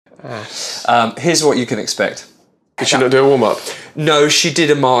Here's what you can expect. Did she not do a warm-up? No, she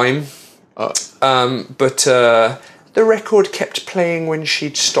did a mime. But the record kept playing when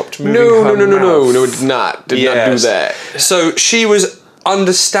she'd stopped moving her mouth. No, it did not. Did not do that. So she was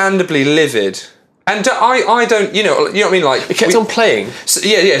understandably livid. And I don't, you know what I mean? Like, it kept on playing.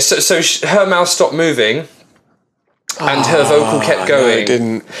 So, so her mouth stopped moving, and her vocal kept going. No, it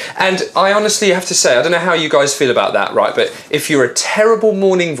didn't. And I honestly have to say, I don't know how you guys feel about that, right? But if you're a terrible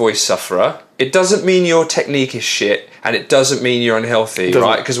morning voice sufferer, it doesn't mean your technique is shit, and it doesn't mean you're unhealthy,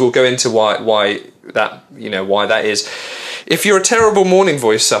 right? Because we'll go into why that is. If you're a terrible morning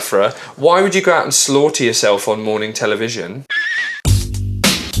voice sufferer, why would you go out and slaughter yourself on morning television?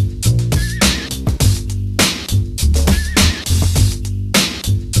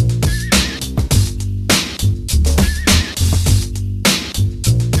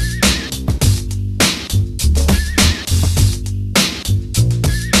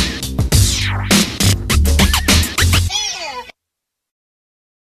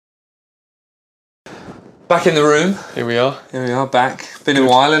 Back in the room. Here we are. Here we are, back. Been a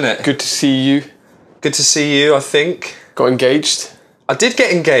while, isn't it? Good to see you. Good to see you, I think. Got engaged. I did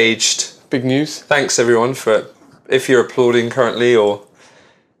get engaged. Big news. Thanks, everyone, for if you're applauding currently or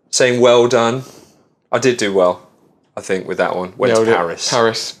saying well done. I did do well, I think, with that one. Went to Paris.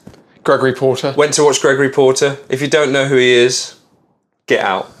 Paris. Gregory Porter. Went to watch Gregory Porter. If you don't know who he is, get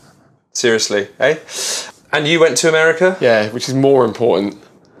out. Seriously, eh? And you went to America? Yeah, which is more important.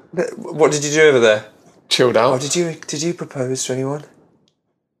 What did you do over there? Chilled out. Oh, did you propose to anyone?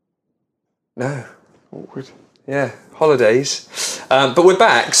 No. Awkward. Yeah, holidays. But we're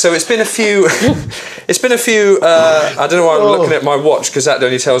back, so it's been a few. I don't know why I'm looking at my watch because that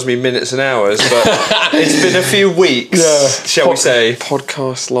only tells me minutes and hours. But it's been a few weeks, shall we say?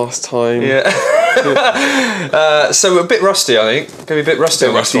 Podcast last time. Yeah. So we're a bit rusty, I think. Going to be a bit rusty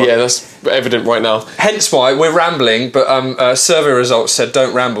on this one. Yeah, that's evident right now. Hence why we're rambling, but survey results said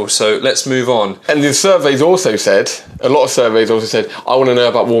don't ramble, so let's move on. And the surveys also said, a lot of surveys also said, I want to know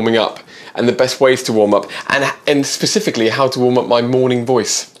about warming up and the best ways to warm up, and specifically how to warm up my morning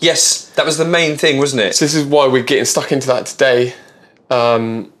voice. Yes, that was the main thing, wasn't it? So this is why we're getting stuck into that today.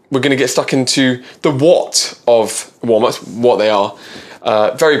 We're going to get stuck into the what of warm-ups, what they are,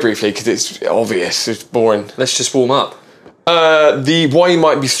 very briefly, because it's obvious, it's boring. Let's just warm up. The why you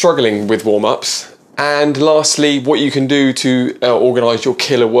might be struggling with warm-ups, and lastly, what you can do to organise your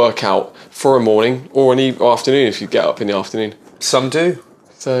killer workout for a morning or an afternoon if you get up in the afternoon. Some do.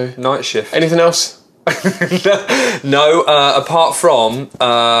 So night shift. Anything else? No, apart from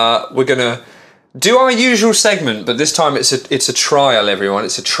we're gonna do our usual segment, but this time it's a trial, everyone.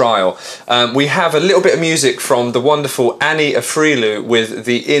 It's a trial. We have a little bit of music from the wonderful Annie Afrilu with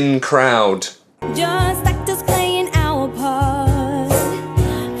the In Crowd. Just actors playing our part,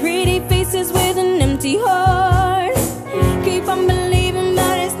 pretty faces with an empty heart, keep on believing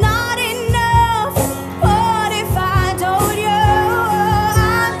but it's not enough. What if I told you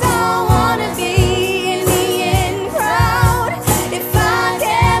I don't wanna be in the in crowd, if I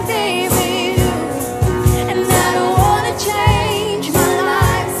can't be with you, and I don't wanna change my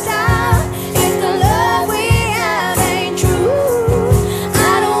lifestyle if the love we have ain't true.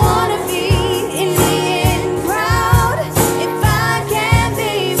 I don't wanna be in the in crowd if I can't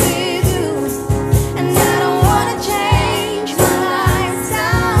be with you, and I don't wanna change my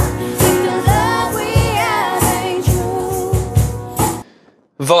lifestyle if the love we have ain't true.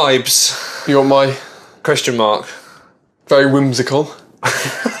 Vibes? You want my Question mark. very whimsical?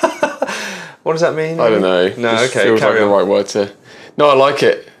 What does that mean? I don't know. No, Just okay, feels carry like on. the right word to. No, I like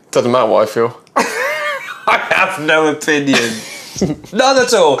it. Doesn't matter what I feel. I have no opinion. None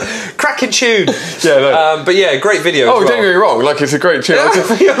at all. Cracking tune. Yeah, no. But yeah, great video. Oh, as don't well. get me wrong. Like, it's a great tune.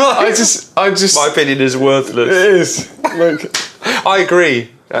 I just. My opinion is worthless. It is. Like, I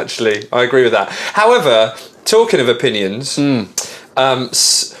agree, actually. I agree with that. However, talking of opinions,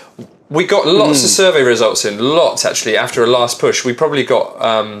 we got lots of survey results in. Lots, actually, after a last push. We probably got,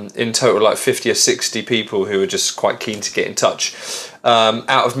 in total, like 50 or 60 people who were just quite keen to get in touch.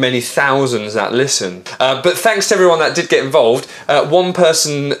 Out of many thousands that listen. But thanks to everyone that did get involved. One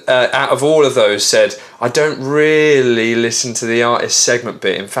person out of all of those said, I don't really listen to the artist segment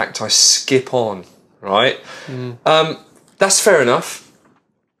bit. In fact, I skip on, right? That's fair enough.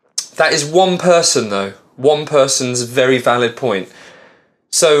 That is one person, though. One person's very valid point.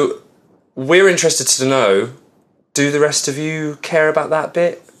 So we're interested to know, do the rest of you care about that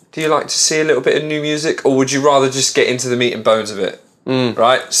bit? Do you like to see a little bit of new music, or would you rather just get into the meat and bones of it?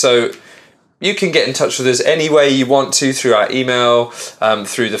 Right? So you can get in touch with us any way you want to, through our email,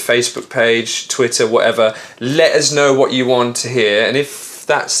 through the Facebook page, Twitter, whatever. Let us know what you want to hear, and if if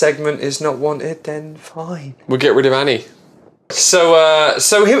that segment is not wanted, then fine. We'll get rid of Annie. So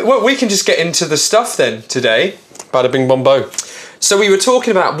here, well, we can just get into the stuff then today. Bada bing bombo. So we were talking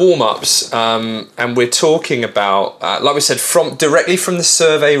about warm-ups, and we're talking about, like we said, directly from the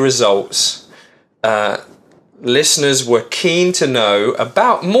survey results. Listeners were keen to know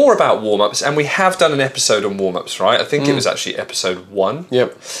more about warm-ups, and we have done an episode on warm-ups, right? I think it was actually episode 1.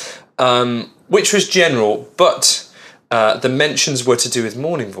 Yep. Which was general, but the mentions were to do with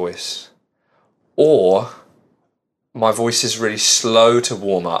morning voice, or my voice is really slow to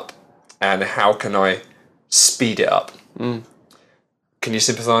warm up, and how can I speed it up? Can you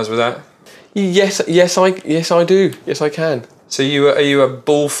sympathise with that? Yes, I do. Yes, I can. So are you a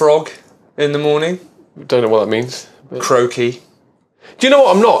bullfrog in the morning? Don't know what that means. But... Croaky. Do you know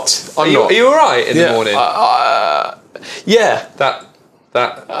what? I'm not. Are you all right in the morning? Yeah.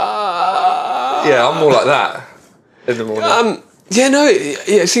 Yeah, I'm more like that in the morning.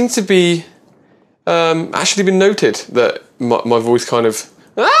 It seems to be actually been noted that my voice kind of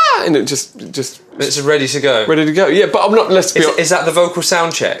and it just it's ready to go. Ready to go. Yeah, but I'm not. Is that the vocal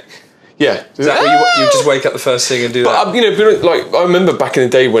sound check? Yeah. Is that what you just wake up the first thing and do that? But like I remember back in the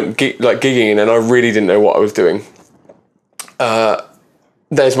day when gigging, and I really didn't know what I was doing.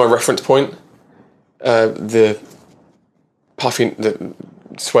 There's my reference point. The puffing, the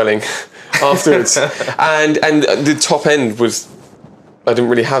swelling afterwards, and the top end was. I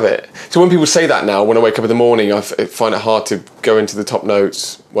didn't really have it. So when people say that now, when I wake up in the morning, I find it hard to go into the top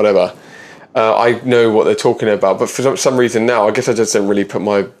notes, whatever. I know what they're talking about, but for some reason now, I guess I just don't really put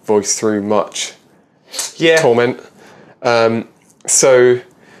my voice through much torment. But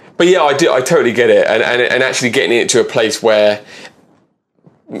yeah, I totally get it, and actually getting it to a place where,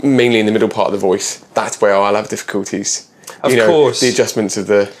 mainly in the middle part of the voice, that's where I'll have difficulties. Of course, the adjustments of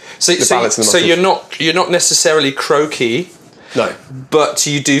the balance of the muscles. So you're not necessarily croaky. No. But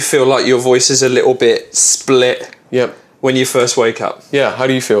you do feel like your voice is a little bit split. Yep. When you first wake up. Yeah. How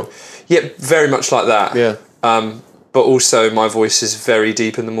do you feel? Yeah, very much like that. Yeah. But also my voice is very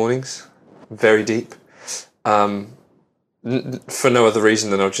deep in the mornings. Very deep. For no other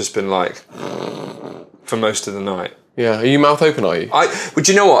reason than I've just been like for most of the night. Yeah. Are you mouth open, are you? But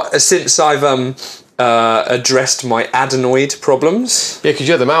you know what? Since I've addressed my adenoid problems. Yeah, because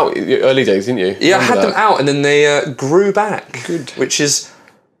you had them out in the early days, didn't you? Yeah, I had them out and then they grew back. Good. Which is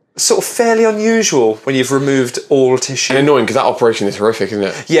sort of fairly unusual when you've removed all tissue. And annoying because that operation is horrific, isn't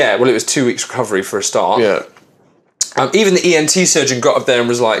it? Yeah, well, it was 2 weeks recovery for a start. Yeah. Even the ENT surgeon got up there and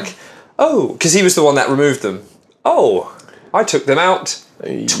was like, oh, because he was the one that removed them. Oh, I took them out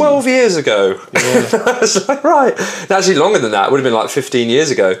 12 years ago. Yeah. I was like, right. Actually, longer than that. It would have been like 15 years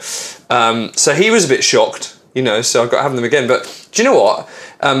ago. So he was a bit shocked, so I've got to have them again. But do you know what?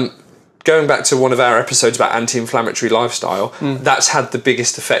 Going back to one of our episodes about anti-inflammatory lifestyle, that's had the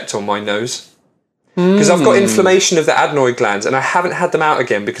biggest effect on my nose. Because I've got inflammation of the adenoid glands and I haven't had them out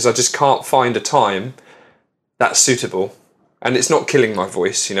again because I just can't find a time that's suitable. And it's not killing my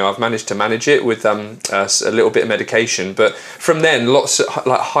voice, I've managed to manage it with a little bit of medication. But from then, lots of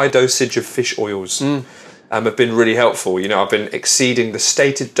high dosage of fish oils have been really helpful. I've been exceeding the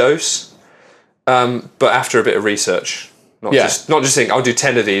stated dose, but after a bit of research. Not just think I'll do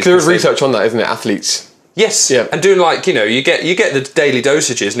 10 of these. There was research on that, isn't it? Athletes. Yes. Yeah. And doing you get the daily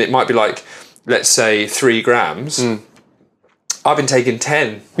dosages, and it might be like, let's say 3 grams. I've been taking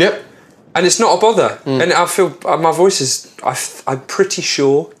 10. Yep. And it's not a bother. And I feel my voice is. I'm pretty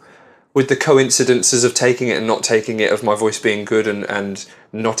sure, with the coincidences of taking it and not taking it, of my voice being good and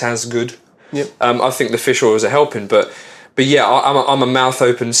not as good. Yep. I think the fish oils are helping, but yeah, I'm a mouth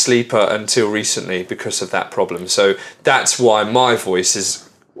open sleeper until recently because of that problem. So that's why my voice is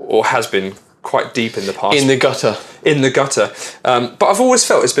or has been quite deep in the past. In the gutter. In the gutter. But I've always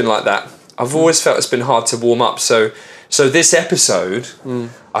felt it's been like that. I've always felt it's been hard to warm up. So this episode,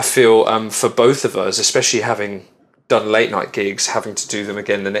 I feel for both of us, especially having done late night gigs, having to do them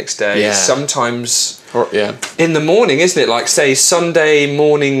again the next day. Yeah. Sometimes in the morning, isn't it? Like say Sunday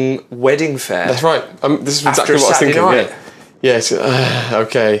morning wedding fair. That's right. This is exactly what I was thinking. Night. Yes.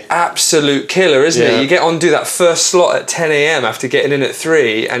 Okay. Absolute killer, isn't it? You get on, do that first slot at 10 a.m. after getting in at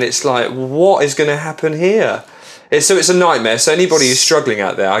 3, and it's like, what is going to happen here? It's a nightmare. So anybody who's struggling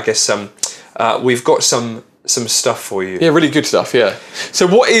out there, I guess we've got some stuff for you. Yeah, really good stuff. Yeah. So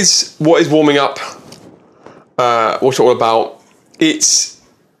what is warming up? What's it all about? It's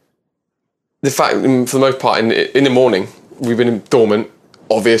the fact, for the most part, in the morning we've been dormant,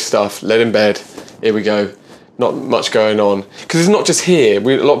 obvious stuff, led in bed. Here we go. Not much going on because it's not just here.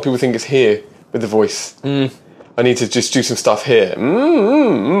 A lot of people think it's here with the voice. I need to just do some stuff here,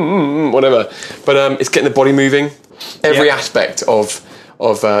 whatever. But it's getting the body moving. Every aspect of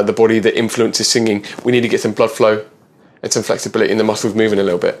of the body that influences singing. We need to get some blood flow and some flexibility in the muscles moving a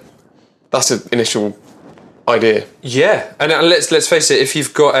little bit. That's the initial idea. Yeah, and let's face it. If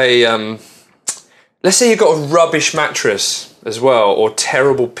you've got a let's say you've got a rubbish mattress as well, or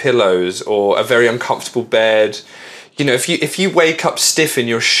terrible pillows, or a very uncomfortable bed. You know, if you wake up stiff in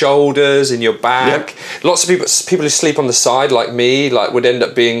your shoulders, in your back, lots of people who sleep on the side, like me, like would end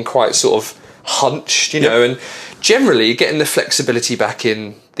up being quite sort of hunched, you know, and generally getting the flexibility back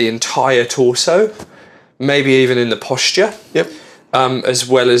in the entire torso, maybe even in the posture, as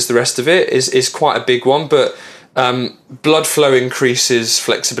well as the rest of it is quite a big one. But blood flow increases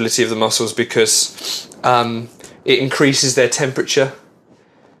flexibility of the muscles because it increases their temperature,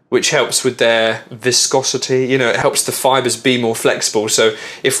 which helps with their viscosity. You know, it helps the fibers be more flexible. So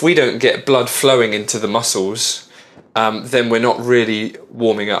if we don't get blood flowing into the muscles, then we're not really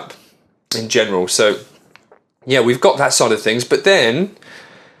warming up in general. So yeah, we've got that side of things. But then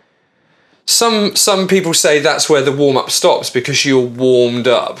some people say that's where the warm-up stops, because you're warmed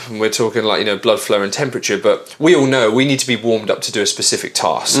up. And we're talking like, you know, blood flow and temperature. But we all know we need to be warmed up to do a specific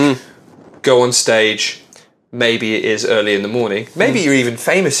task. Go on stage. Maybe it is early in the morning. Maybe you're even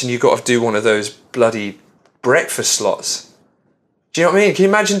famous and you've got to do one of those bloody breakfast slots. Do you know what I mean? Can you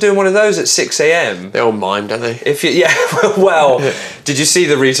imagine doing one of those at 6 a.m? They all mime, don't they? If you, did you see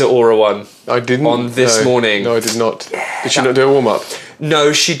the Rita Ora one? I didn't. On this morning. No, I did not. Did she not do a warm-up?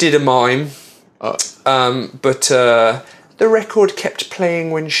 No, she did a mime. But the record kept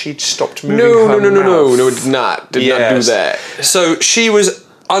playing when she'd stopped moving her mouth. No, it did not. Did not do that. So she was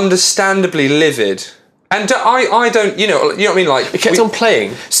understandably livid. And I don't, you know what I mean? Like, it kept on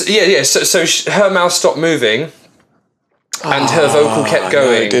playing. So, so her mouth stopped moving, and her vocal kept going.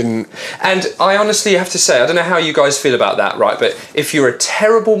 No, it didn't. And I honestly have to say, I don't know how you guys feel about that, right? But if you're a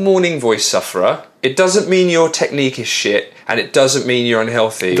terrible morning voice sufferer, it doesn't mean your technique is shit, and it doesn't mean you're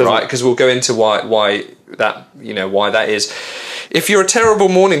unhealthy, right? Because we'll go into why that is. If you're a terrible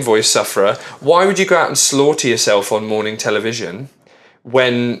morning voice sufferer, why would you go out and slaughter yourself on morning television,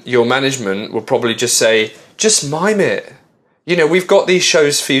 when your management will probably just say, just mime it? You know, we've got these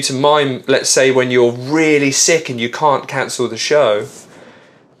shows for you to mime, let's say when you're really sick and you can't cancel the show.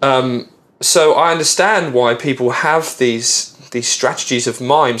 So I understand why people have these strategies of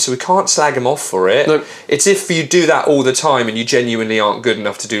mime, so we can't slag them off for it. No. It's if you do that all the time and you genuinely aren't good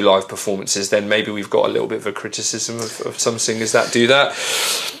enough to do live performances, then maybe we've got a little bit of a criticism of some singers that do that.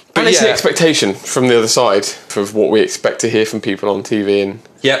 But it's an expectation from the other side of what we expect to hear from people on TV, and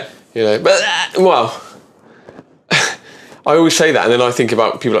you know. But I always say that, and then I think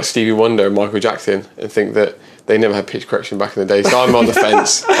about people like Stevie Wonder and Michael Jackson, and think that they never had pitch correction back in the day. So I'm on the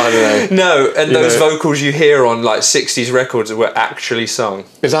fence. I don't know. No, and those vocals you hear on like 60s records were actually sung.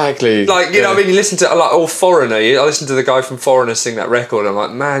 Exactly. Like, you know what I mean? You listen to like Foreigner. I listened to the guy from Foreigner sing that record, and I'm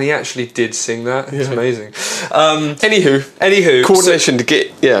like, man, he actually did sing that. It's amazing. Anywho, coordination to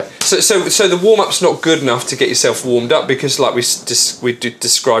get So the warm up's not good enough to get yourself warmed up, because, like we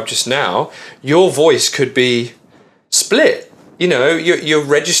described just now, your voice could be split. You know, your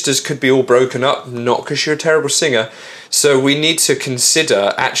registers could be all broken up, not because you're a terrible singer. So we need to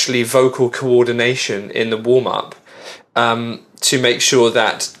consider actually vocal coordination in the warm-up, to make sure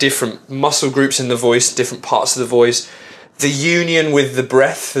that different muscle groups in the voice, different parts of the voice, the union with the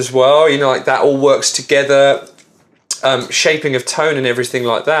breath as well, you know, like that all works together, shaping of tone and everything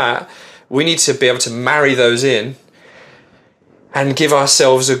like that. We need to be able to marry those in and give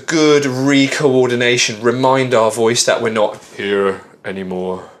ourselves a good re-coordination, remind our voice that we're not here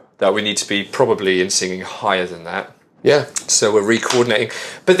anymore, that we need to be probably in singing higher than that. Yeah. So we're re-coordinating.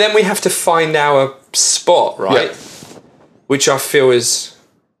 But then we have to find our spot, right? Yeah. Which I feel is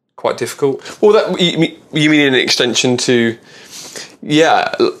quite difficult. Well, that you mean an extension to,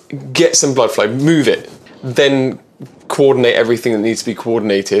 get some blood flow, move it, then coordinate everything that needs to be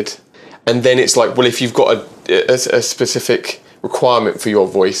coordinated. And then it's like, well, if you've got a specific requirement for your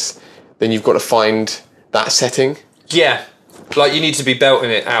voice, then you've got to find that setting. Yeah, like you need to be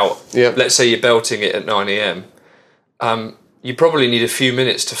belting it out. Yeah. Let's say you're belting it at 9 a.m. You probably need a few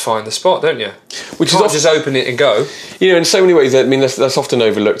minutes to find the spot, don't you? Which is just open it and go. You know, in so many ways. I mean, that's often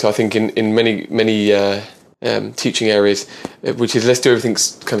overlooked. I think in many teaching areas, which is let's do everything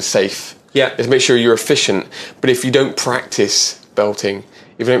kind of safe. Yeah. Let's make sure you're efficient. But if you don't practice belting,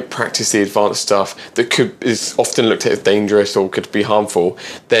 if you don't practice the advanced stuff that is often looked at as dangerous or could be harmful,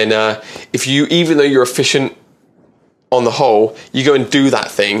 then even though you're efficient on the whole, you go and do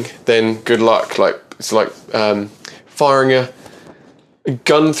that thing, then good luck. Like it's like firing a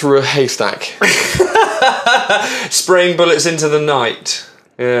gun through a haystack. Spraying bullets into the night.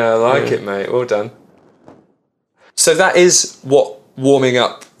 Yeah, I like it, mate. Well done. So that is what warming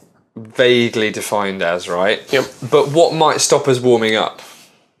up vaguely defined as, right? Yep. But what might stop us warming up?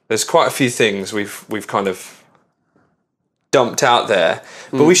 There's quite a few things we've kind of dumped out there,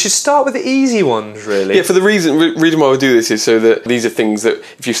 but we should start with the easy ones, really. Yeah, for the reason why we do this is so that these are things that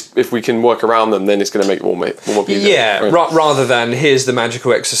if we can work around them, then it's going to make warm up easier. Yeah, right? rather than here's the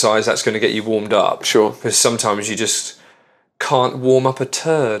magical exercise that's going to get you warmed up. Sure. Because sometimes you just can't warm up a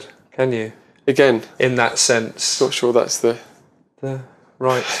turd, can you? Again, In that sense. not sure that's the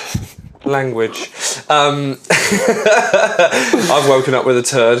Right language. I've woken up with a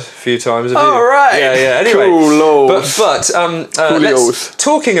turd a few times. Have you? Oh, right. Yeah. Anyway, Cool, Lord.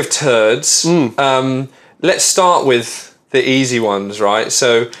 talking of turds, let's start with the easy ones, right?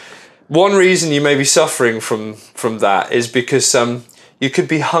 So, one reason you may be suffering from that is because you could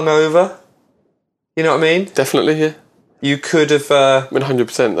be hungover. You know what I mean? definitely here. You could have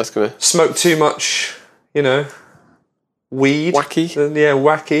 100%. That's gonna smoked too much. Weed. Wacky.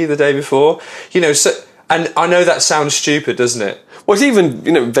 Wacky the day before. So, and I know that sounds stupid, doesn't it? Well, it's even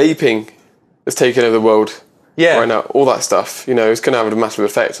vaping has taken over the world. Yeah. Right now, all that stuff. It's going to have a massive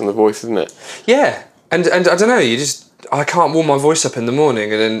effect on the voice, isn't it? Yeah. And I don't know, I can't warm my voice up in the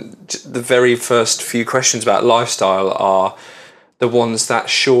morning, and then the very first few questions about lifestyle are the ones that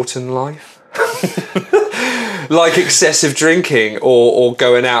shorten life. Like excessive drinking or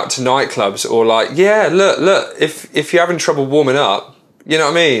going out to nightclubs, or like, look, if you're having trouble warming up, you know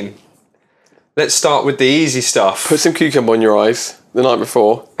what I mean? Let's start with the easy stuff. Put some cucumber on your eyes the night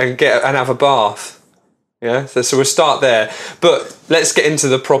before. And have a bath. Yeah? So we'll start there. But let's get into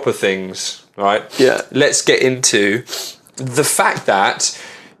the proper things, right? Yeah. Let's get into the fact that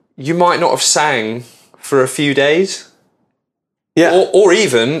you might not have sang for a few days. Yeah. Or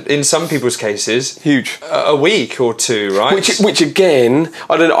even, in some people's cases, Huge. a week or two, right? Which again,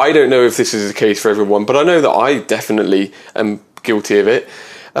 I don't know if this is the case for everyone, but I know that I definitely am guilty of it.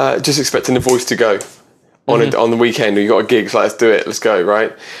 Just expecting the voice to go on the weekend, or you got a gig, so let's do it, let's go,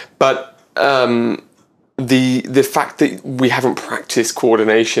 right? But the fact that we haven't practiced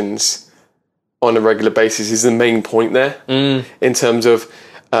coordinations on a regular basis is the main point there. In terms of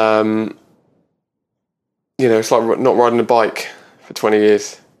it's like not riding a bike for 20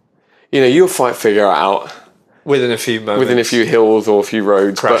 years. You'll figure it out within a few moments. within a few hills or a few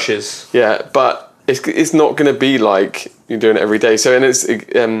roads. Crashes. But it's not going to be like you're doing it every day. So, and it's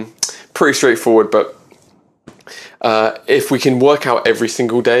pretty straightforward, but if we can work out every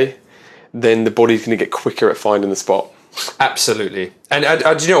single day, then the body's going to get quicker at finding the spot. Absolutely. And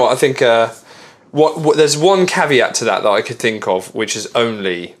do you know what? I think there's one caveat to that I could think of, which is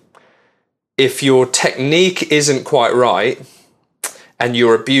only if your technique isn't quite right and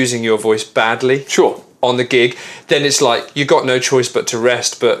you're abusing your voice badly. Sure. On the gig, then it's like you got no choice but to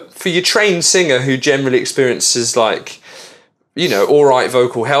rest. But for your trained singer who generally experiences all right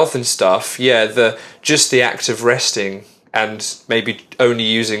vocal health and stuff, just the act of resting and maybe only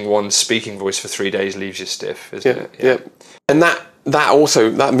using one speaking voice for 3 days leaves you stiff, isn't it? Yeah. And that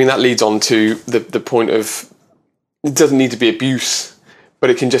leads on to the point of, it doesn't need to be abuse, but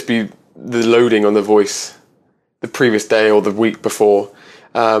it can just be the loading on the voice the previous day or the week before.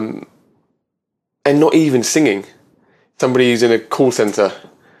 And not even singing. Somebody who's in a call centre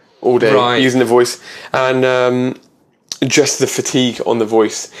all day using the voice, and just the fatigue on the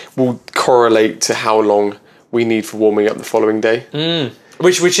voice will correlate to how long we need for warming up the following day.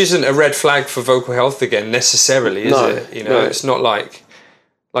 Which isn't a red flag for vocal health again necessarily, is it? No. It's not like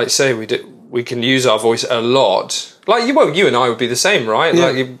say we can use our voice a lot. Like you and I would be the same, right? Yeah.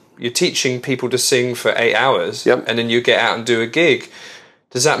 Like you're teaching people to sing for 8 hours, Yep. and then you get out and do a gig.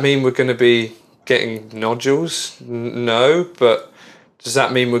 Does that mean we're going to be getting nodules? No, but does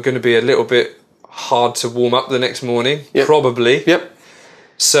that mean we're going to be a little bit hard to warm up the next morning? Yep. Probably. Yep.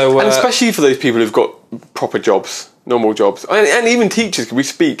 So, and especially for those people who've got proper jobs, normal jobs, and even teachers, can we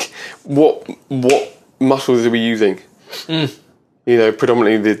speak? What muscles are we using?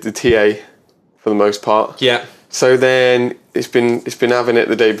 Predominantly the TA for the most part. Yeah. So then it's been having it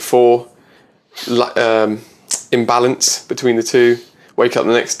the day before, imbalance between the two. Wake up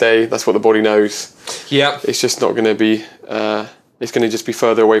the next day, that's what the body knows. Yeah. It's just not going to be, it's going to just be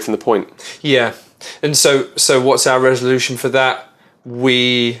further away from the point. Yeah. And so what's our resolution for that?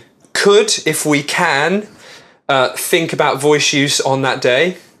 We could, if we can, think about voice use on that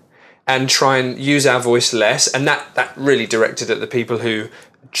day and try and use our voice less. And that really directed at the people who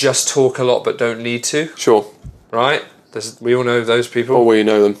just talk a lot but don't need to. Sure. Right? We all know those people. Oh, well, you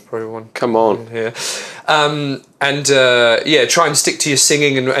know them. Probably one. Come on. Here. Try and stick to your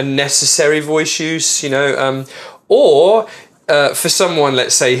singing and necessary voice use, or for someone,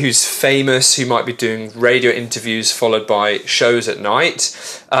 let's say, who's famous, who might be doing radio interviews followed by shows at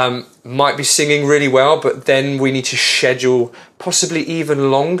night, might be singing really well, but then we need to schedule possibly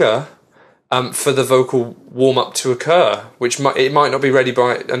even longer for the vocal warm-up to occur, which it might not be ready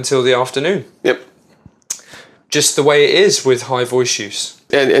until the afternoon. Yep. Just the way it is with high voice use.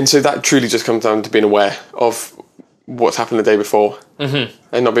 And so that truly just comes down to being aware of what's happened the day before, and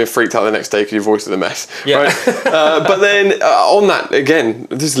not being freaked out the next day because your voice is a mess. Yeah. Right? But then on that, again,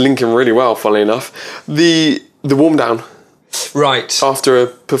 this is linking really well, funnily enough, the warm down Right. after a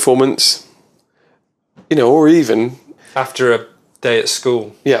performance, or even, After a day at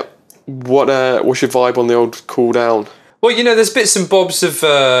school. yeah, what's your vibe on the old cool down? Well, there's bits and bobs of,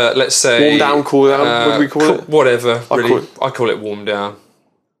 let's say... Warm down, cool down, what do we call it? Whatever, really. call I call it warm down.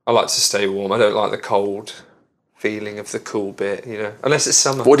 I like to stay warm. I don't like the cold feeling of the cool bit, unless it's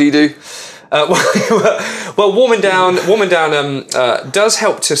summer. What do you do? Well, warming down does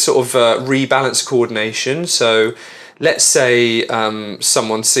help to sort of rebalance coordination. So let's say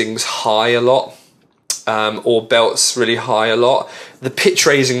someone sings high a lot, or belts really high a lot. The pitch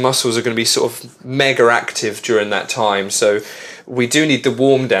raising muscles are going to be sort of mega active during that time. So we do need the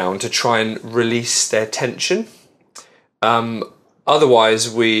warm down to try and release their tension. Otherwise,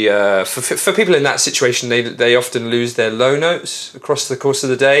 for people in that situation, they often lose their low notes across the course of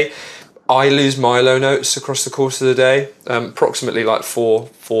the day. I lose my low notes across the course of the day, approximately like four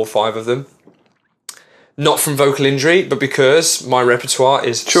or five of them. Not from vocal injury, but because my repertoire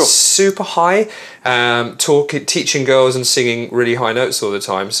is super high, teaching girls and singing really high notes all the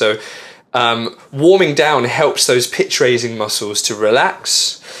time. So warming down helps those pitch raising muscles to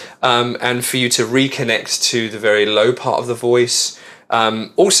relax, and for you to reconnect to the very low part of the voice.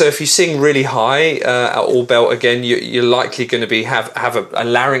 Also, if you sing really high or belt again, you're likely going to have a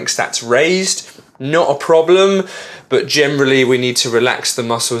larynx that's raised. Not a problem, but generally we need to relax the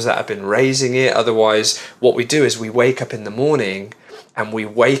muscles that have been raising it. Otherwise, what we do is we wake up in the morning and we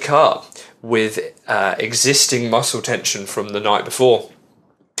wake up with existing muscle tension from the night before.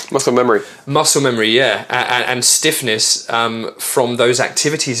 Muscle memory. Muscle memory, yeah, and stiffness from those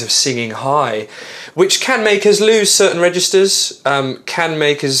activities of singing high, which can make us lose certain registers, can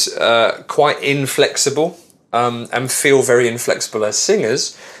make us quite inflexible, and feel very inflexible as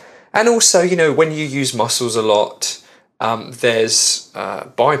singers. And also, when you use muscles a lot, there's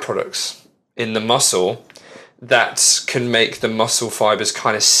byproducts in the muscle that can make the muscle fibers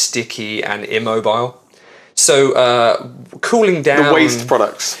kind of sticky and immobile. So cooling down... The waste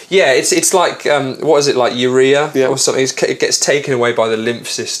products. Yeah, it's like, what is it, like urea Yeah. or something? It gets taken away by the lymph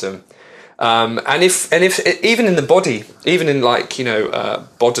system. And if even in the body, even in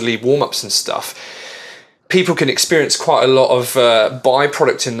bodily warm-ups and stuff, people can experience quite a lot of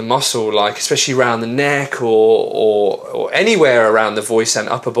byproduct in the muscle, like especially around the neck or anywhere around the voice and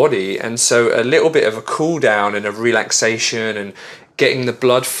upper body. And so a little bit of a cool down and a relaxation and getting the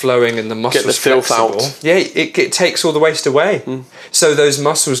blood flowing and the muscles Get the filth flexible. out. Yeah, it takes all the waste away. So those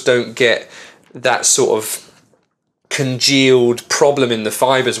muscles don't get that sort of congealed problem in the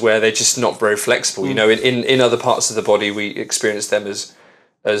fibers where they're just not very flexible. In other parts of the body we experience them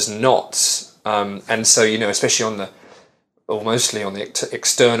as knots. And so, especially mostly on the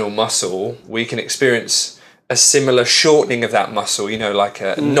external muscle, we can experience a similar shortening of that muscle, like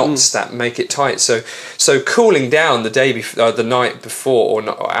knots that make it tight. So cooling down the night before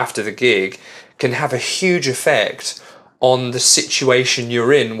or after the gig can have a huge effect on the situation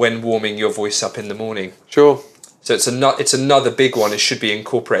you're in when warming your voice up in the morning. Sure. So it's another big one. It should be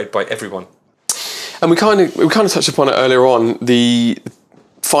incorporated by everyone. And we kind of touched upon it earlier on, the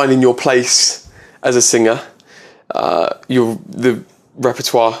finding your place as a singer, the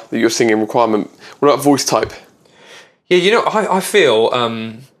repertoire that you're singing requirement. What about voice type? Yeah, I feel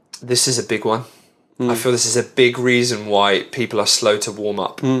this is a big one. I feel this is a big reason why people are slow to warm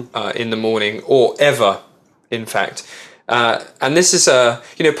up in the morning or ever, in fact. And this is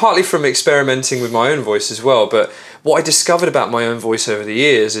partly from experimenting with my own voice as well. But what I discovered about my own voice over the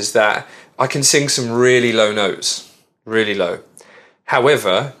years is that I can sing some really low notes, really low.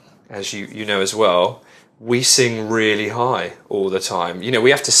 However, as you know as well, we sing really high all the time.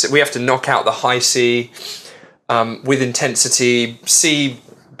 We have to knock out the high C with intensity, C,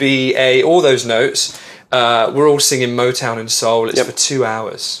 B, A, all those notes. We're all singing Motown and soul. It's for 2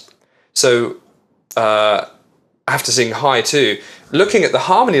 hours. So I have to sing high too. Looking at the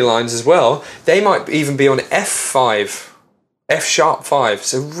harmony lines as well, they might even be on F5, F sharp 5.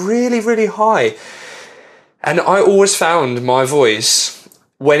 So really, really high. And I always found my voice,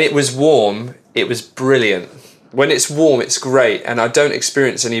 when it was warm, it was brilliant. When it's warm, it's great. And I don't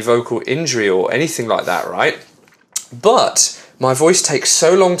experience any vocal injury or anything like that, right? But my voice takes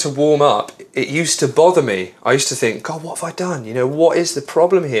so long to warm up. It used to bother me. I used to think, God, what have I done? You know, what is the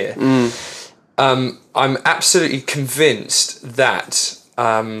problem here? I'm absolutely convinced that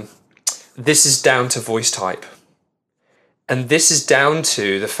this is down to voice type. And this is down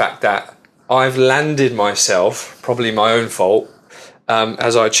to the fact that I've landed myself, probably my own fault,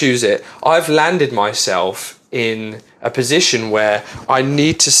 as I choose it, I've landed myself in a position where I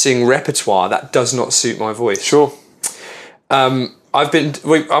need to sing repertoire that does not suit my voice. Sure. I've been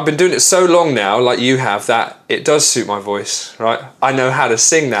doing it so long now, like you have, that it does suit my voice, right? I know how to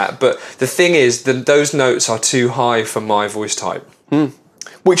sing that, but the thing is that those notes are too high for my voice type.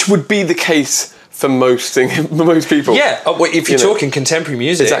 Which would be the case for most people. Yeah, if you're talking contemporary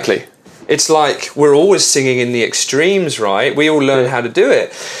music. Exactly. It's like we're always singing in the extremes, right? We all learn how to do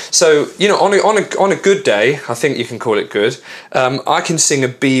it. So, you know, on a good day, I think you can call it good, I can sing a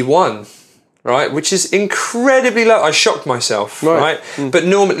B1, right? Which is incredibly low. I shocked myself, right? But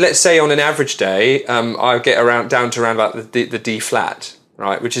normally, let's say on an average day, I get down to around about the D flat,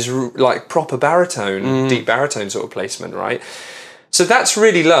 right? Which is like proper baritone, deep baritone sort of placement, right? So that's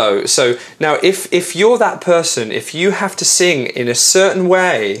really low. So now if you're that person, if you have to sing in a certain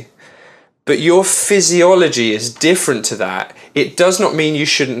way, but your physiology is different to that, it does not mean you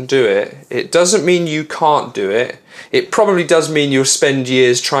shouldn't do it. It doesn't mean you can't do it. It probably does mean you'll spend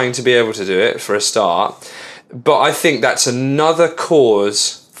years trying to be able to do it for a start. But I think that's another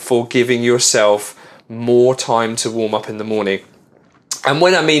cause for giving yourself more time to warm up in the morning. And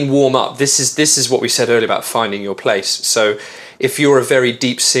when I mean warm up, this is what we said earlier about finding your place. So if you're a very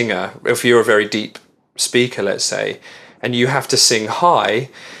deep singer, if you're a very deep speaker, let's say, and you have to sing high,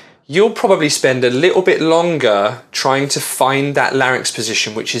 you'll probably spend a little bit longer trying to find that larynx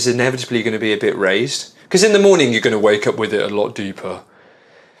position, which is inevitably going to be a bit raised. Because in the morning, you're going to wake up with it a lot deeper.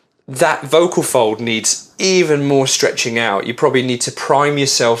 That vocal fold needs even more stretching out. You probably need to prime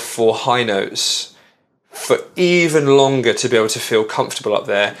yourself for high notes for even longer to be able to feel comfortable up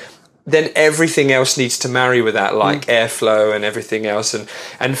there. Then everything else needs to marry with that, like airflow and everything else,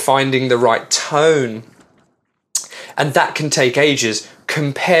 and finding the right tone. And that can take ages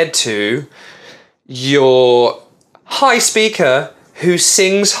compared to your high speaker who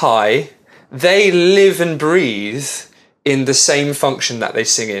sings high. They live and breathe in the same function that they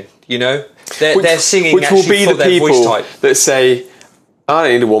sing in, you know? They're singing which actually will be for the their people voice type. that say, I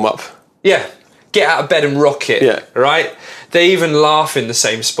don't need to warm up. Yeah, get out of bed and rock it, right? They even laugh in the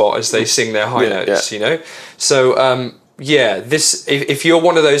same spot as they sing their high notes, you know? So, if you're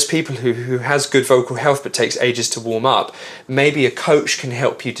one of those people who has good vocal health but takes ages to warm up, maybe a coach can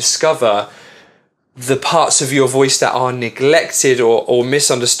help you discover the parts of your voice that are neglected or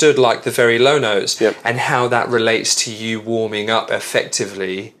misunderstood, like the very low notes, and how that relates to you warming up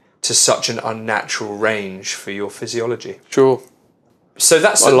effectively to such an unnatural range for your physiology. Sure. So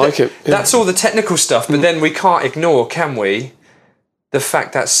that's that's all the technical stuff, but then we can't ignore, can we, the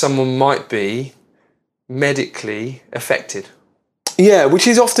fact that someone might be medically affected. Yeah, which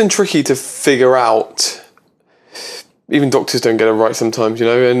is often tricky to figure out. Even doctors don't get it right sometimes, you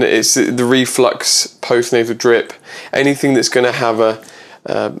know, and it's the reflux, postnasal drip, anything that's going to have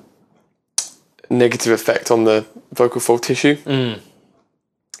a negative effect on the vocal fold tissue. And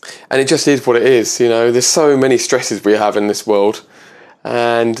it just is what it is, you know. There's so many stresses we have in this world,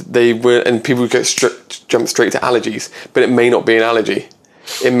 and people jump straight to allergies, but it may not be an allergy.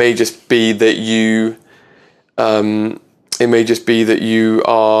 It may just be that you're not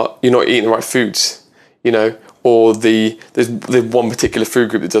eating the right foods, you know. Or there's one particular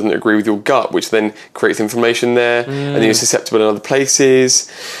food group that doesn't agree with your gut, which then creates inflammation there, and then you're susceptible in other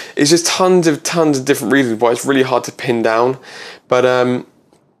places. It's just tons of different reasons why it's really hard to pin down. But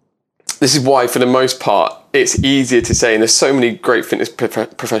this is why, for the most part, it's easier to say, and there's so many great fitness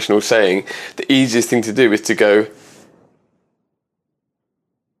professionals saying, the easiest thing to do is to go,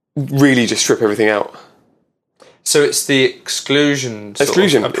 really just strip everything out. So it's the exclusion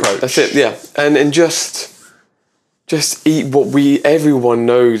approach. That's it, yeah. And just eat what everyone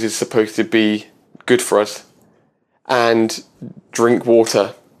knows is supposed to be good for us, and drink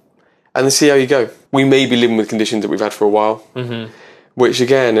water, and then see how you go. We may be living with conditions that we've had for a while, which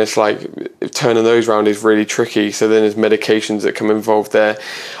again, it's like turning those around is really tricky. So then there's medications that come involved there.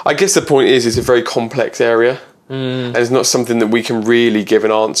 I guess the point is, it's a very complex area, and it's not something that we can really give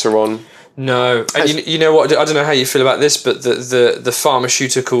an answer on. No, and you know what? I don't know how you feel about this, but the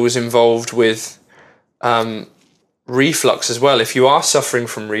pharmaceuticals involved with reflux as well. If you are suffering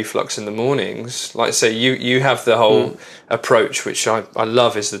from reflux in the mornings, like say you have the whole approach, which I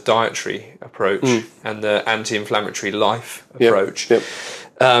love, is the dietary approach and the anti-inflammatory life approach.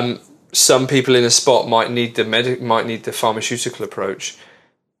 some people in a spot might need the pharmaceutical approach,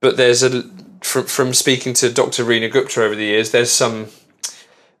 but there's from speaking to Dr. Reena Gupta over the years, there's some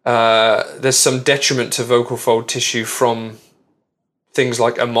detriment to vocal fold tissue from things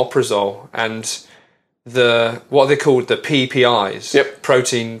like omeprazole and what are they called, the PPIs, Yep.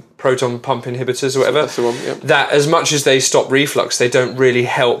 proton pump inhibitors or whatever. That's the one, yep. That as much as they stop reflux, they don't really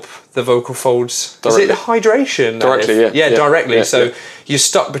help the vocal folds. Directly. Is it hydration? Directly, yeah. Yeah, directly. Yeah, so yeah. you're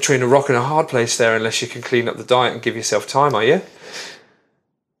stuck between a rock and a hard place there unless you can clean up the diet and give yourself time, are you?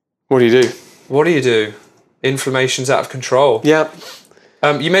 What do you do? What do? Inflammation's out of control. Yeah.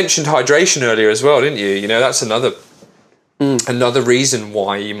 You mentioned hydration earlier as well, didn't you? You know, that's another reason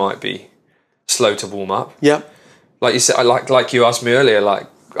why you might be slow to warm up. Yeah. Like you said, like you asked me earlier, like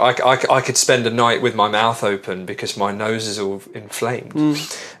I could spend a night with my mouth open because my nose is all inflamed,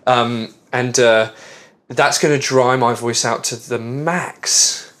 and that's going to dry my voice out to the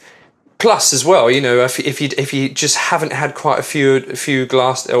max. Plus, as well, you know, if you just haven't had quite a few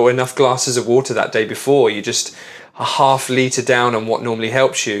glass or enough glasses of water that day before, you just a half litre down on what normally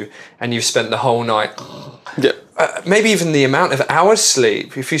helps you, and you've spent the whole night. Yeah. Maybe even the amount of hours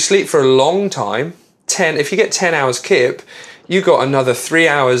sleep. If you sleep for a long time, if you get 10 hours kip, you got another 3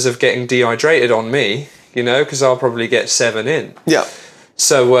 hours of getting dehydrated on me, you know, because I'll probably get 7 in. Yeah.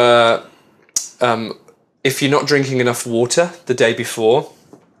 So if you're not drinking enough water the day before,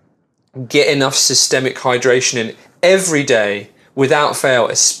 get enough systemic hydration in every day without fail,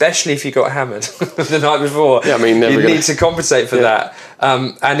 especially if you got hammered the night before. Yeah, I mean, you need to compensate for that.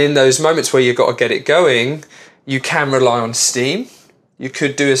 And in those moments where you've got to get it going, you can rely on steam. You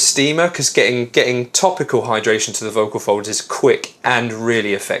could do a steamer because getting topical hydration to the vocal folds is quick and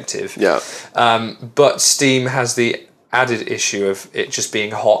really effective. Yeah. But steam has the added issue of it just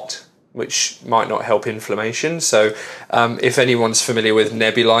being hot, which might not help inflammation. So if anyone's familiar with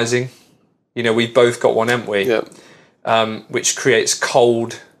nebulizing, you know, we've both got one, haven't we? Yeah. Which creates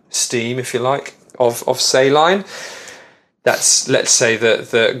cold steam, if you like, of saline. That's, let's say,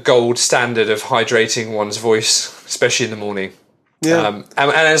 the gold standard of hydrating one's voice, especially in the morning. Yeah.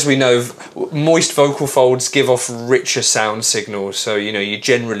 And as we know, moist vocal folds give off richer sound signals. So, you know, you're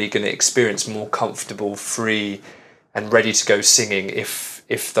generally going to experience more comfortable, free, and ready to go singing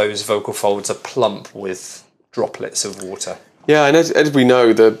if those vocal folds are plump with droplets of water. Yeah, and as we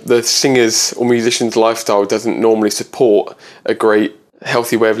know, the singer's or musician's lifestyle doesn't normally support a great,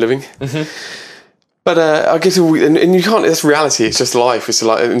 healthy way of living. Mm-hmm. But I guess, and you can't. That's reality. It's just life. It's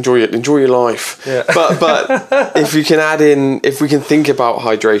like enjoy your life. Yeah. But if we can add in, if we can think about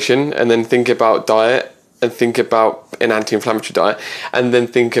hydration, and then think about diet, and think about an anti-inflammatory diet, and then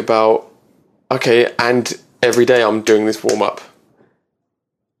think about, okay, and every day I'm doing this warm up.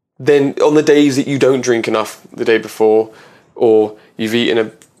 Then on the days that you don't drink enough the day before, or you've eaten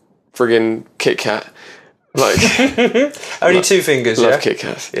a friggin' Kit Kat, like only 2 fingers. Love yeah? Kit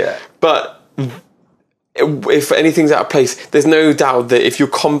Kats. Yeah. But if anything's out of place, there's no doubt that if you're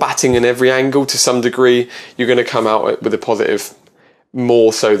combating in every angle to some degree, you're going to come out with a positive,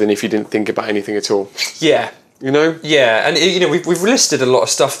 more so than if you didn't think about anything at all. Yeah. You know? Yeah, and you know we've listed a lot of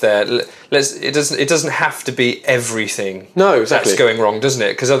stuff there. It doesn't have to be everything. No, exactly. That's going wrong, doesn't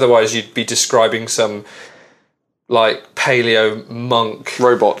it? Because otherwise you'd be describing some like paleo monk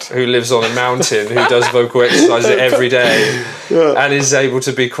Robot who lives on a mountain who does vocal exercises every day and is able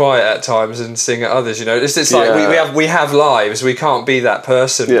to be quiet at times and sing at others. You know, it's like we have lives. We can't be that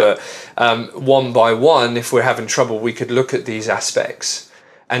person, but one by one, if we're having trouble, we could look at these aspects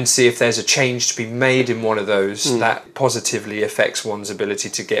and see if there's a change to be made in one of those that positively affects one's ability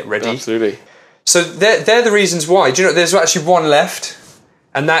to get ready. Absolutely. So they're the reasons why. Do you know, there's actually one left,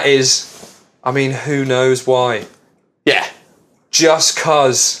 and that is, I mean, who knows why? Yeah. Just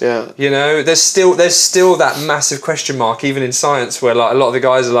cause. Yeah. You know, there's still that massive question mark, even in science, where like a lot of the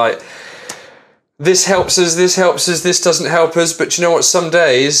guys are like, this helps us, this doesn't help us, but you know what, some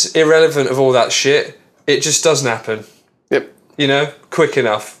days, irrelevant of all that shit, it just doesn't happen. Yep. You know, quick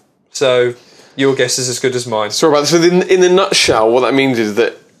enough. So your guess is as good as mine. Sorry about this. So in the nutshell, what that means is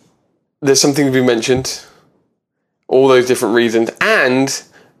that there's something to be mentioned, all those different reasons, and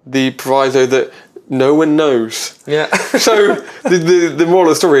the proviso that no one knows. Yeah. So the moral of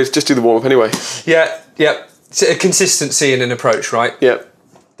the story is just do the warm up anyway. Yeah. It's a consistency in an approch, right? Yep.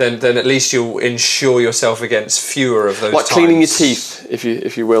 Then at least you'll insure yourself against fewer of those. Like times. cleaning your teeth,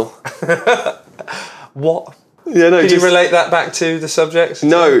 if you will. What? Yeah, no. Can you relate that back to the subject?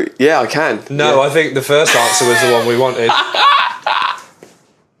 No. Yeah, I can. No, yeah. I think the first answer was the one we wanted.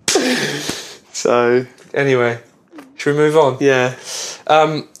 So anyway, should we move on? yeah.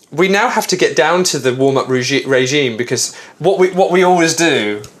 We now have to get down to the warm-up regime because what we always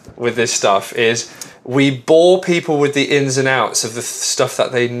do, with this stuff is we bore people with the ins and outs of the stuff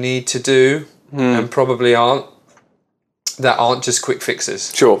that they need to do and probably aren't just quick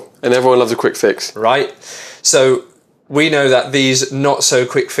fixes. Sure. And everyone loves a quick fix. Right? So we know that these not so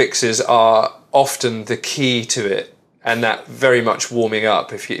quick fixes are often the key to it, and that very much warming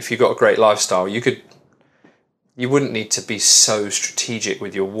up. If you got a great lifestyle, you wouldn't need to be so strategic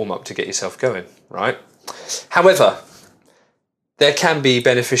with your warm up to get yourself going, right? However, there can be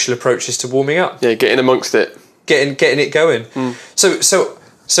beneficial approaches to warming up. Yeah, getting amongst it. Getting it going. So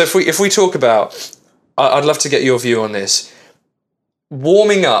if we talk about, I'd love to get your view on this.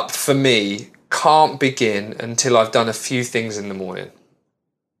 Warming up for me can't begin until I've done a few things in the morning.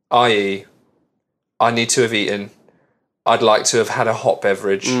 I.e., I need to have eaten. I'd like to have had a hot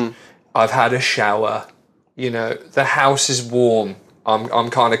beverage. I've had a shower. You know, the house is warm. I'm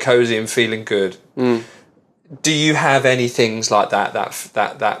kind of cozy and feeling good. Do you have any things like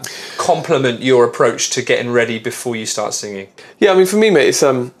that complement your approach to getting ready before you start singing? Yeah, I mean, for me, mate, it's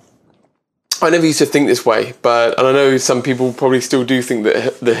I never used to think this way, and I know some people probably still do think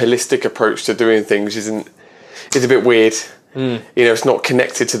that the holistic approach to doing things is a bit weird. You know, it's not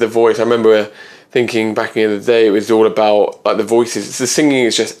connected to the voice. I remember thinking back in the day, it was all about like the voices. The singing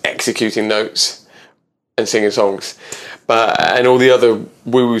is just executing notes and singing songs, and all the other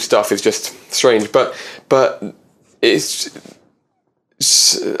woo-woo stuff is just strange. But it's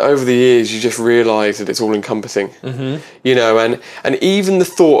over the years you just realise that it's all encompassing. You know, and even the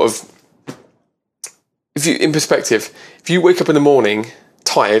thought of, if you wake up in the morning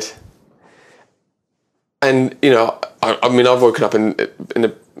tired, and you know, I mean, I've woken up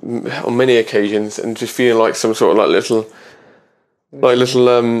on many occasions and just feeling like some sort of little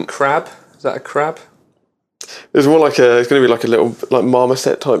Crab? Is that a crab? There's more it's going to be like a little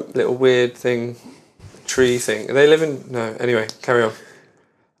marmoset type. Little weird thing, tree thing. Are they live in? No. Anyway, carry on.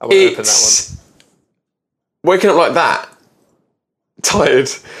 I won't open that one. Waking up like that, tired.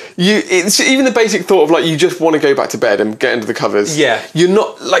 It's even the basic thought of you just want to go back to bed and get into the covers. Yeah. You're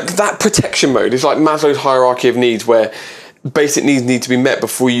not that protection mode. It's like Maslow's hierarchy of needs, where basic needs need to be met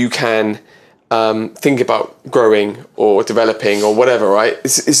before you can think about growing or developing or whatever, right?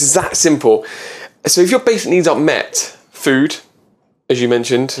 It's that simple. So if your basic needs aren't met, food, as you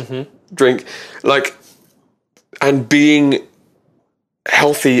mentioned, drink, and being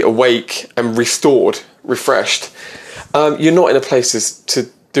healthy, awake and refreshed, you're not in a place to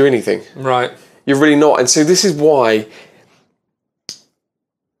do anything. Right. You're really not. And so this is why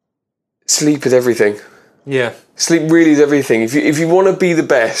sleep is everything. Yeah. Sleep really is everything. If you want to be the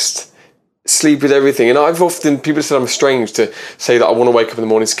best, sleep is everything. And people said I'm strange to say that I want to wake up in the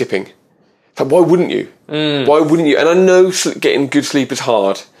morning skipping. Why wouldn't you? Why wouldn't you? And I know getting good sleep is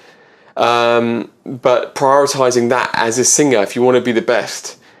hard, but prioritising that as a singer, if you want to be the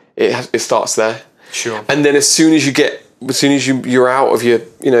best, it starts there. Sure. And then as soon as you're out of your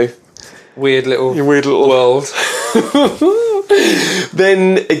weird little world,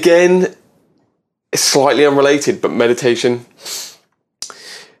 then again, it's slightly unrelated, but meditation.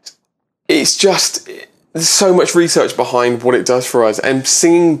 It's just, there's so much research behind what it does for us, and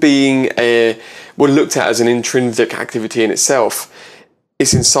singing being looked at as an intrinsic activity in itself,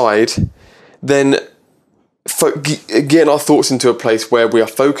 it's inside, then getting our thoughts into a place where we are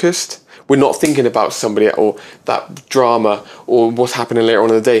focused, we're not thinking about somebody or that drama or what's happening later on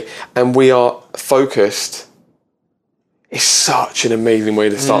in the day, and we are focused. It's such an amazing way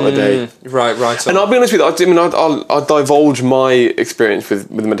to start the day. Right. And I'll be honest with you, I'll divulge my experience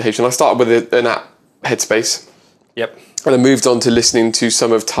with meditation. I started with an app, Headspace. Yep. And I moved on to listening to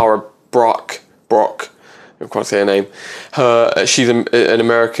some of Tara Brock. I can't say her name. She's an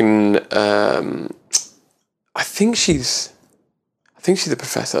American. I think she's a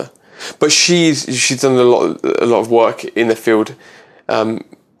professor, but she's done a lot of work in the field,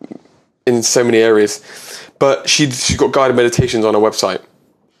 in so many areas. But she's got guided meditations on her website,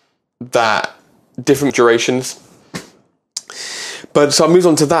 that different durations. But so I moved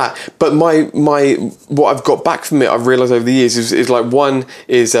on to that. But my what I've got back from it, I've realised over the years is one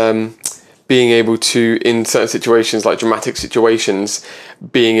is being able to, in certain situations, like dramatic situations,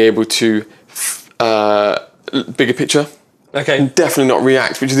 being able to bigger picture. Okay. And definitely not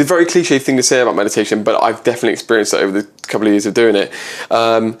react, which is a very cliche thing to say about meditation, but I've definitely experienced it over the couple of years of doing it.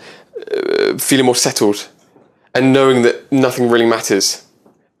 Feeling more settled and knowing that nothing really matters,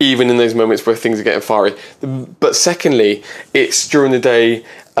 even in those moments where things are getting fiery. But secondly, it's during the day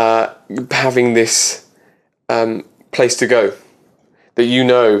having this place to go that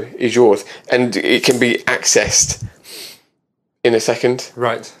is yours, and it can be accessed in a second.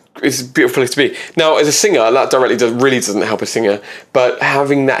 Right. it's a beautiful place to be. Now, as a singer, that really doesn't help a singer, but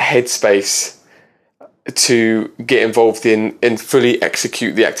having that headspace to get involved in and fully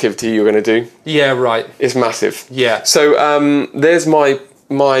execute the activity you're going to do Yeah, right. is massive. Yeah. So there's my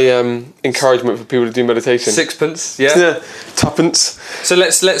encouragement for people to do meditation. Sixpence, yeah. Yeah, tuppence. So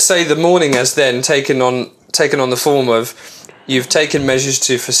let's say the morning has then taken on the form of you've taken measures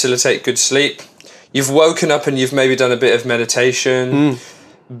to facilitate good sleep. You've woken up and you've maybe done a bit of meditation,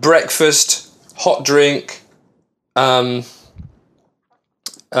 breakfast, hot drink, and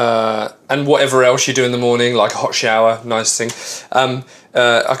whatever else you do in the morning, like a hot shower, nice thing.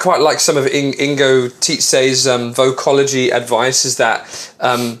 I quite like some of Ingo Tietze's vocology advice is that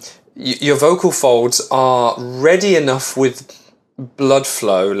your vocal folds are ready enough with blood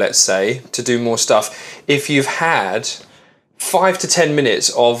flow, let's say, to do more stuff if you've had 5 to 10 minutes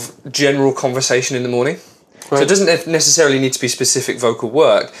of general conversation in the morning. Right. So it doesn't necessarily need to be specific vocal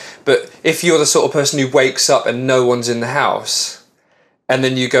work, but if you're the sort of person who wakes up and no one's in the house, and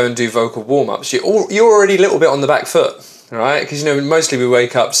then you go and do vocal warm-ups, you're already a little bit on the back foot, right? Because, mostly we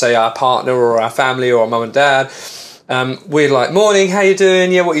wake up, say, our partner or our family or our mum and dad, we're like, morning, how you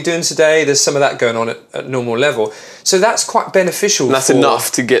doing? Yeah, what you doing today? There's some of that going on at normal level. So that's quite beneficial. And that's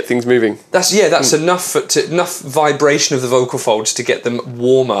enough to get things moving. That's enough enough vibration of the vocal folds to get them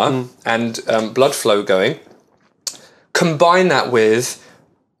warmer and blood flow going. Combine that with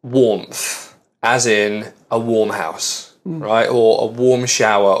warmth, as in a warm house, right? Or a warm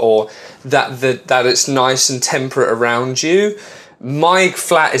shower, or that it's nice and temperate around you. My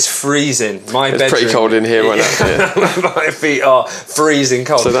flat is freezing. It's pretty cold in here right now. Yeah. My feet are freezing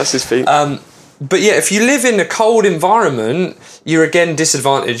cold. So that's his feet. But yeah, if you live in a cold environment, you're again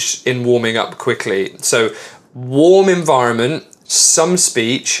disadvantaged in warming up quickly. So warm environment, some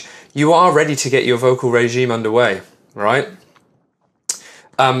speech, you are ready to get your vocal regime underway, right?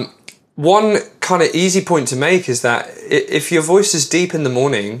 One kind of easy point to make is that if your voice is deep in the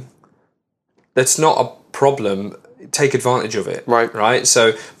morning, that's not a problem. Take advantage of it. Right.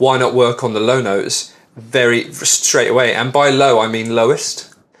 So why not work on the low notes very straight away? And by low, I mean lowest.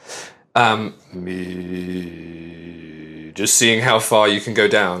 Just seeing how far you can go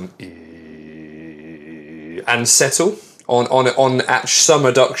down and settle on some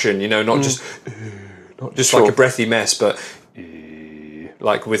adduction. Not just Sure. like a breathy mess, but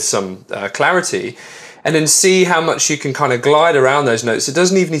like with some clarity. And then see how much you can kind of glide around those notes. It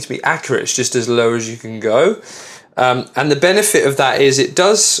doesn't even need to be accurate. It's just as low as you can go. And the benefit of that is it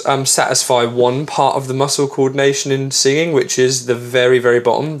does satisfy one part of the muscle coordination in singing, which is the very, very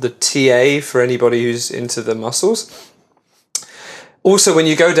bottom, the TA for anybody who's into the muscles. Also, when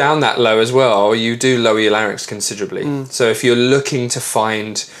you go down that low as well, you do lower your larynx considerably. So if you're looking to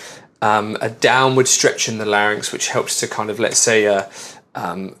find a downward stretch in the larynx, which helps to kind of, let's say,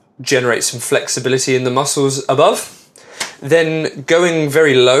 generate some flexibility in the muscles above, then going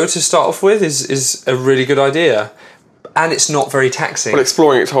very low to start off with is a really good idea. And it's not very taxing. Well,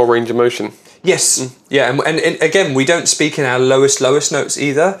 exploring its whole range of motion. Yes. Yeah, and again, we don't speak in our lowest notes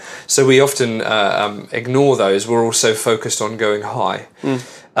either, so we often ignore those. We're also focused on going high.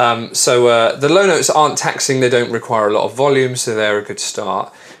 So the low notes aren't taxing, they don't require a lot of volume, so they're a good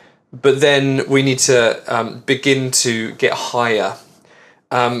start. But then we need to begin to get higher.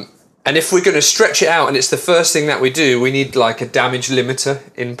 And if we're going to stretch it out, and it's the first thing that we do, we need like a damage limiter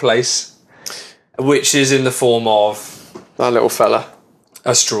in place, which is in the form of that little fella,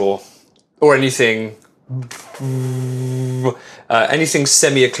 a straw, or anything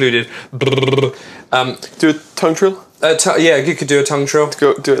semi-occluded. Do a tongue trill? Yeah, you could do a tongue trill.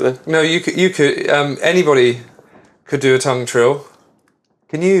 Go do it then. No, you could. Anybody could do a tongue trill.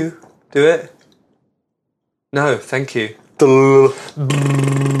 Can you do it? No, thank you. That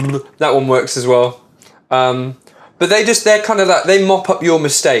one works as well. But they're kind of that, they mop up your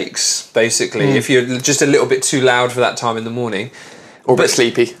mistakes, basically, if you're just a little bit too loud for that time in the morning. Or a bit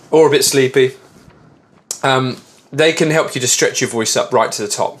sleepy. They can help you to stretch your voice up right to the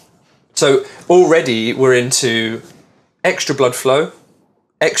top. So already we're into extra blood flow,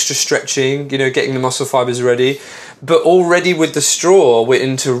 extra stretching, getting the muscle fibers ready. But already with the straw, we're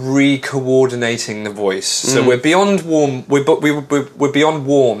into re-coordinating the voice. So we're beyond warm. We're beyond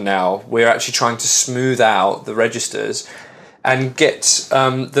warm now. We're actually trying to smooth out the registers and get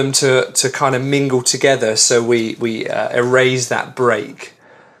them to kind of mingle together. So we erase that break.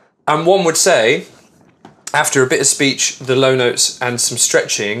 And one would say, after a bit of speech, the low notes and some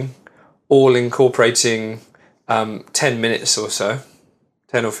stretching, all incorporating 10 minutes or so,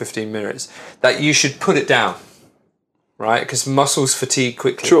 10 or 15 minutes, that you should put it down. Right, because muscles fatigue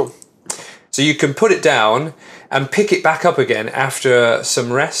quickly. Sure. So you can put it down and pick it back up again after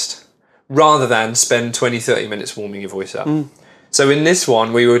some rest, rather than spend 20-30 minutes warming your voice up. So in this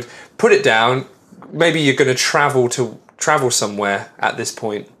one, we would put it down. Maybe you're going to travel somewhere at this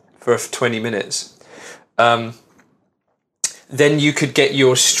point for 20 minutes. Then you could get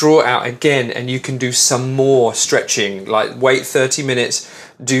your straw out again and you can do some more stretching, like wait 30 minutes,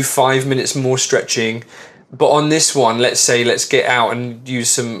 do 5 minutes more stretching. But on this one, let's get out and use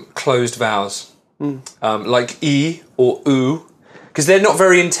some closed vowels, like E or oo, because they're not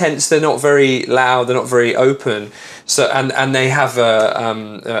very intense, they're not very loud, they're not very open. So and they have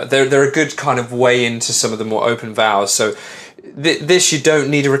they're a good kind of way into some of the more open vowels. So this you don't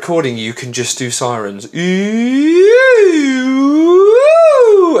need a recording, you can just do sirens,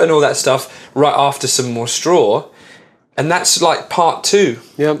 and all that stuff right after some more straw, and that's like part 2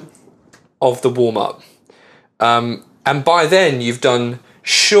 of the warm-up. And by then you've done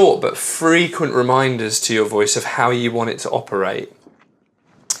short but frequent reminders to your voice of how you want it to operate.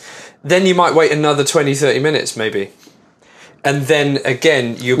 Then you might wait another 20-30 minutes maybe, and then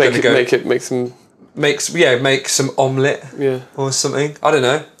again you're going to go make some omelette or something. I don't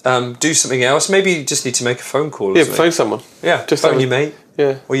know. Do something else. Maybe you just need to make a phone call. Or phone someone. Yeah, just phone your mate.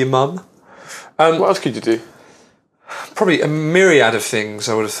 Yeah, or your mum. What else could you do? Probably a myriad of things.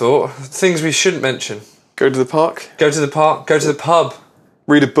 I would have thought things we shouldn't mention. Go to the park. Go to the park. Go to the pub.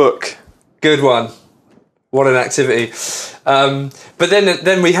 Read a book. Good one. What an activity. But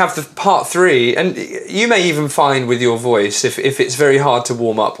then we have the part 3, and you may even find with your voice, if it's very hard to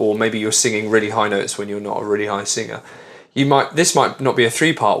warm up, or maybe you're singing really high notes when you're not a really high singer, this might not be a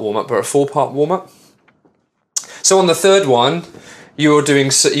 3-part warm up, but a 4-part warm up. So on the third one, you're going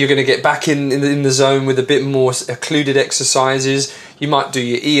to get back in the zone with a bit more occluded exercises. You might do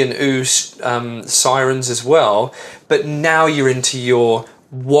your E and oo sirens as well, but now you're into your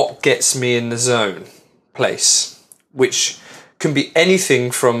what gets me in the zone place, which can be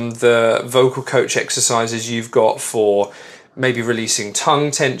anything from the vocal coach exercises you've got for maybe releasing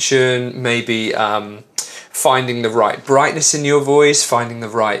tongue tension, maybe finding the right brightness in your voice, finding the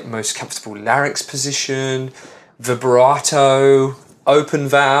right most comfortable larynx position, vibrato, open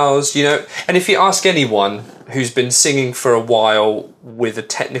vowels, and if you ask anyone who's been singing for a while with a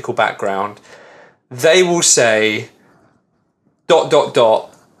technical background, they will say ...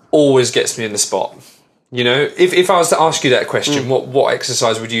 always gets me in the spot. If I was to ask you that question, what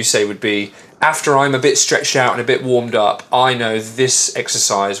exercise would you say would be, after I'm a bit stretched out and a bit warmed up, I know this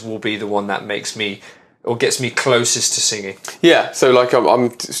exercise will be the one that makes me or gets me closest to singing? Yeah, so like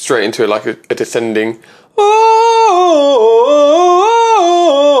I'm straight into it, like a descending.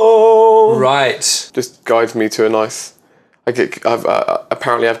 Right. Just guides me to a nice.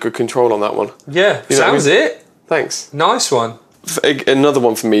 Apparently have good control on that one. Yeah, sounds it. Thanks. Nice one. Another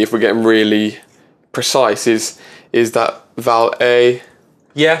one for me, if we're getting really precise, is that vowel A.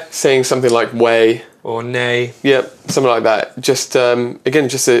 Yeah. Saying something like way. Or nay. Yeah, something like that. Just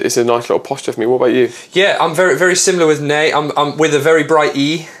it's a nice little posture for me. What about you? Yeah, I'm very, very similar with nay. I'm with a very bright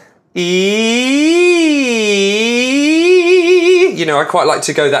E. I quite like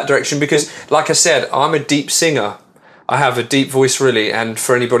to go that direction because, like I said, I'm a deep singer. I have a deep voice, really, and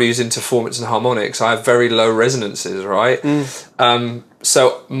for anybody who's into formants and harmonics, I have very low resonances, right?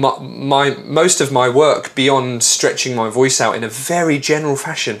 So most of my work, beyond stretching my voice out in a very general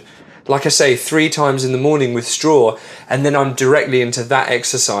fashion, like I say, 3 times in the morning with straw, and then I'm directly into that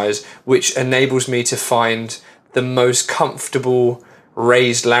exercise, which enables me to find the most comfortable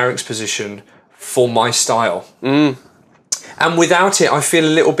raised larynx position for my style. And without it, I feel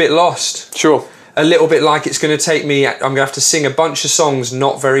a little bit lost. Sure. A little bit like it's going to take me, I'm going to have to sing a bunch of songs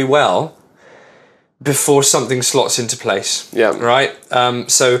not very well before something slots into place. Yeah. Right?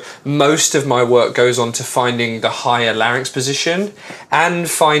 So most of my work goes on to finding the higher larynx position and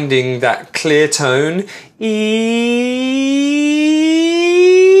finding that clear tone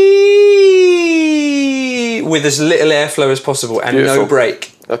with as little airflow as possible and beautiful. No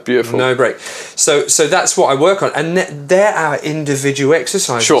break. That's beautiful. No break. So that's what I work on. And they're our individual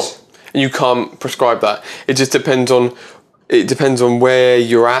exercises. Sure. And you can't prescribe that. It just depends on where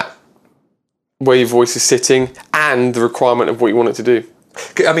you're at, where your voice is sitting, and the requirement of what you want it to do.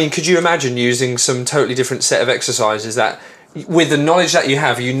 I mean, could you imagine using some totally different set of exercises that, with the knowledge that you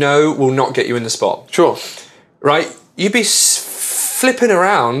have, will not get you in the spot? Sure. Right? You'd be flipping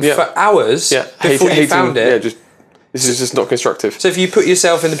around for hours before you found it. Yeah, this is just not constructive. So if you put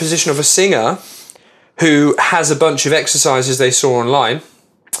yourself in the position of a singer who has a bunch of exercises they saw online,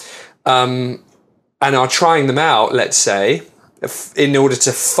 and are trying them out, let's say, in order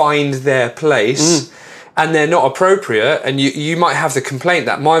to find their place, and they're not appropriate, and you might have the complaint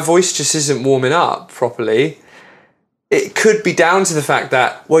that my voice just isn't warming up properly, it could be down to the fact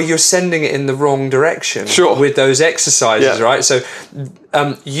that, well, you're sending it in the wrong direction Sure. with those exercises, Yeah. right? So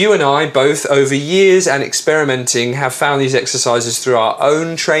you and I both, over years and experimenting, have found these exercises through our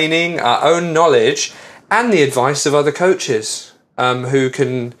own training, our own knowledge, and the advice of other coaches who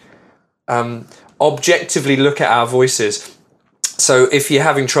can objectively look at our voices. So if you're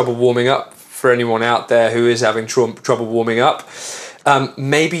having trouble warming up, for anyone out there who is having trouble warming up,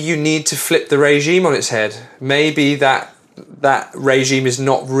 maybe you need to flip the regime on its head. Maybe that regime is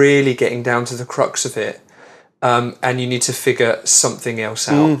not really getting down to the crux of it, and you need to figure something else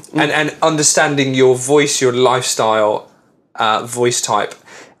out. And understanding your voice, your lifestyle, voice type,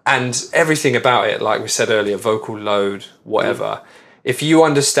 and everything about it, like we said earlier, vocal load, whatever. If you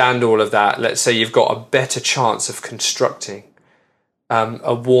understand all of that, let's say you've got a better chance of constructing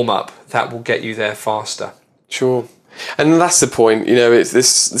a warm-up that will get you there faster. Sure. And that's the point, you know, it's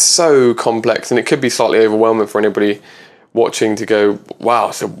so complex, and it could be slightly overwhelming for anybody watching to go,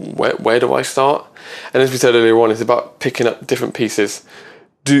 wow, so where do I start? And as we said earlier on, it's about picking up different pieces.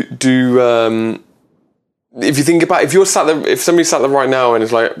 If you think about, if somebody's sat there right now and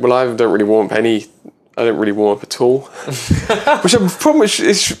is like, well, I don't really warm up at all, which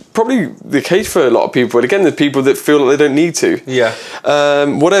is probably the case for a lot of people. But again, there's people that feel like they don't need to. Yeah.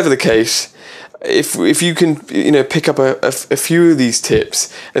 Whatever the case, if you can, you know, pick up a few of these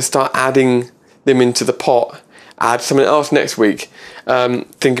tips and start adding them into the pot, add something else next week.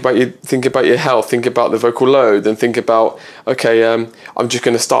 Think about your health. Think about the vocal load, and think about, okay, I'm just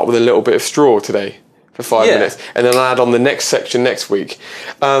going to start with a little bit of straw today for 5 minutes, and then I'll add on the next section next week.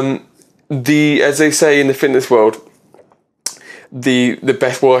 As they say in the fitness world, the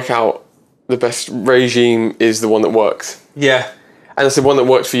best workout, the best regime is the one that works. Yeah. And it's the one that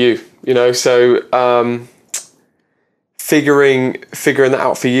works for you, you know. So figuring that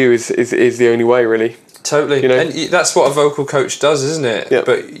out for you is the only way, really. Totally. You know? And that's what a vocal coach does, isn't it? Yep.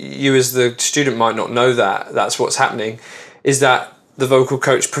 But you as the student might not know that. That's what's happening, is that the vocal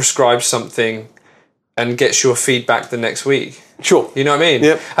coach prescribes something and gets your feedback the next week. Sure. You know what I mean?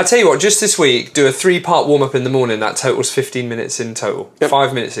 Yep. I tell you what, just this week, do a 3-part warm-up in the morning. That totals 15 minutes in total. Yep.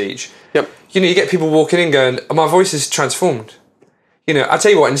 5 minutes each. Yep. You know, you get people walking in going, oh, my voice is transformed. You know, I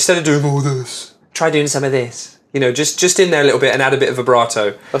tell you what, instead of doing all this, try doing some of this. You know, just in there a little bit and add a bit of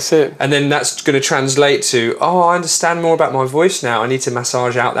vibrato. That's it. And then that's going to translate to, oh, I understand more about my voice now. I need to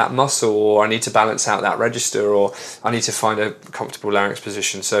massage out that muscle, or I need to balance out that register, or I need to find a comfortable larynx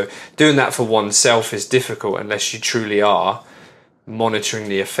position. So doing that for oneself is difficult unless you truly are monitoring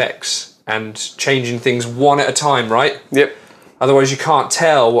the effects and changing things one at a time, right? Yep. Otherwise you can't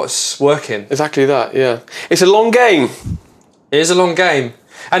tell what's working. Exactly that, yeah. It's a long game. It is a long game.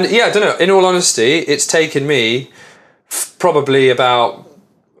 And yeah, I don't know, in all honesty, it's taken me probably about,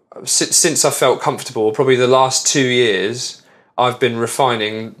 since I felt comfortable, probably the last 2 years, I've been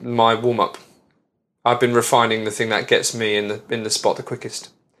refining my warm-up. I've been refining the thing that gets me in the spot the quickest.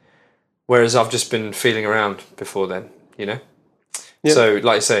 Whereas I've just been feeling around before then, you know? Yep. So,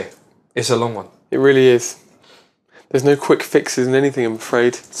 like you say, it's a long one. It really is. There's no quick fixes in anything, I'm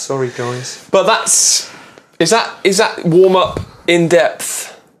afraid. Sorry, guys. But is that warm-up in depth?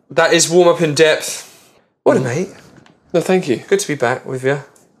 That is warm-up in depth. What a mate. No, thank you. Good to be back with you.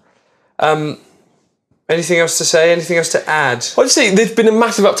 Anything else to say? Anything else to add? I'd say there's been a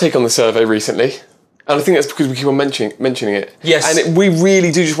massive uptake on the survey recently, and I think that's because we keep on mentioning it. Yes. And we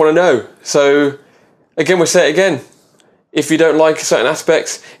really do just want to know. So, again, we'll say it again. If you don't like certain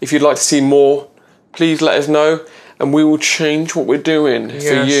aspects, if you'd like to see more, please let us know, and we will change what we're doing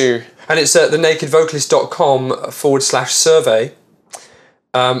for you. And it's at thenakedvocalist.com/survey.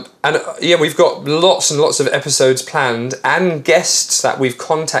 We've got lots and lots of episodes planned and guests that we've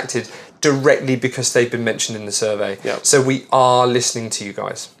contacted directly because they've been mentioned in the survey. Yep. So we are listening to you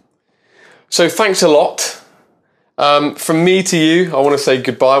guys. So thanks a lot. From me to you, I want to say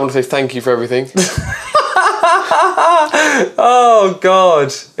goodbye. I want to say thank you for everything. Oh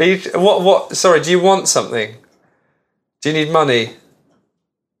God! What? Sorry. Do you want something? Do you need money?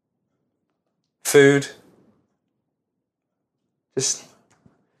 Food? Just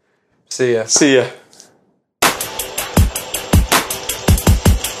see ya. See ya.